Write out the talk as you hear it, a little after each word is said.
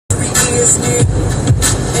business,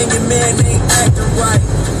 and your man ain't acting right.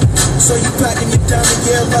 So you packing your diamond,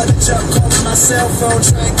 yeah, luggage up, calling my cell phone,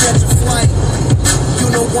 trying to catch a flight.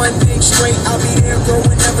 You know one thing straight, I'll be there, bro,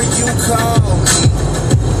 whenever you call me.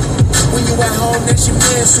 When you at home, that's your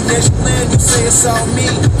man. Soon as you land, you say it's all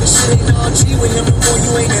me. This shit ain't all G with him no more,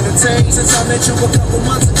 you ain't entertained. Since I met you a couple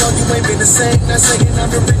months ago, you ain't been the same. Not saying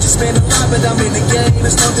I'm the richest man alive, but I'm in the game.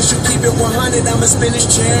 As long as you keep it 100, I'ma spin this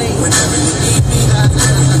chain. Whenever you need me,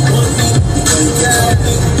 whenever you want me, you know you got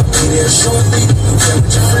me. I'll be there shortly. Don't care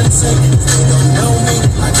what your friends say, if they don't know me.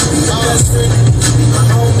 I can be your best friend, you can be my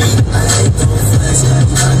homie. I ain't gon' flex, I'm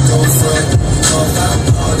not gon' front. You know if I'm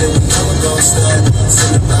called, then we all gon' stud.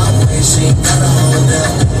 Send them my way. She ain't gotta hold up.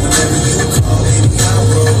 Whenever you call, baby, I'll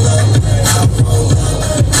roll up. I'll roll up.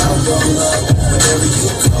 I'll roll up. Whenever you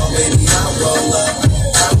call, baby, I'll roll up.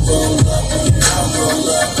 I'll roll up. I'll roll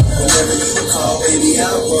up. Whenever you call, baby,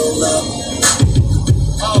 I'll roll up.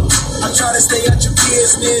 I try to stay out your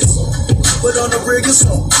business, but on the rig it's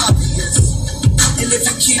so obvious. And if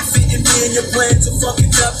you keep fitting me in your plans and fucking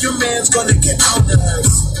up, your man's gonna get on to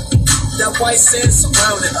us. That white sand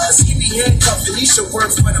surrounding us. He be handcuffing, he should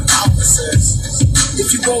work for them officers.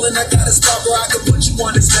 If you rollin', I got a spot where I can put you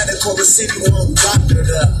on this medical. The city won't doctor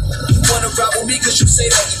up. You wanna ride with me cause you say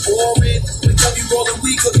that you boring. Wake up, you rollin'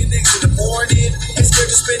 weed, cooking niggas in the morning. Ain't scared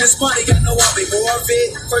to spend this money, I know I'll be more of it.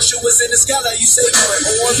 First you was in the sky, now you say you in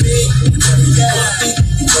orbit. Whenever you want me,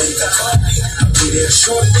 you know you can call me. I'll be there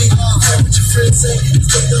shortly. Don't care what your friends say, if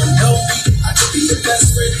they don't know me. I could be a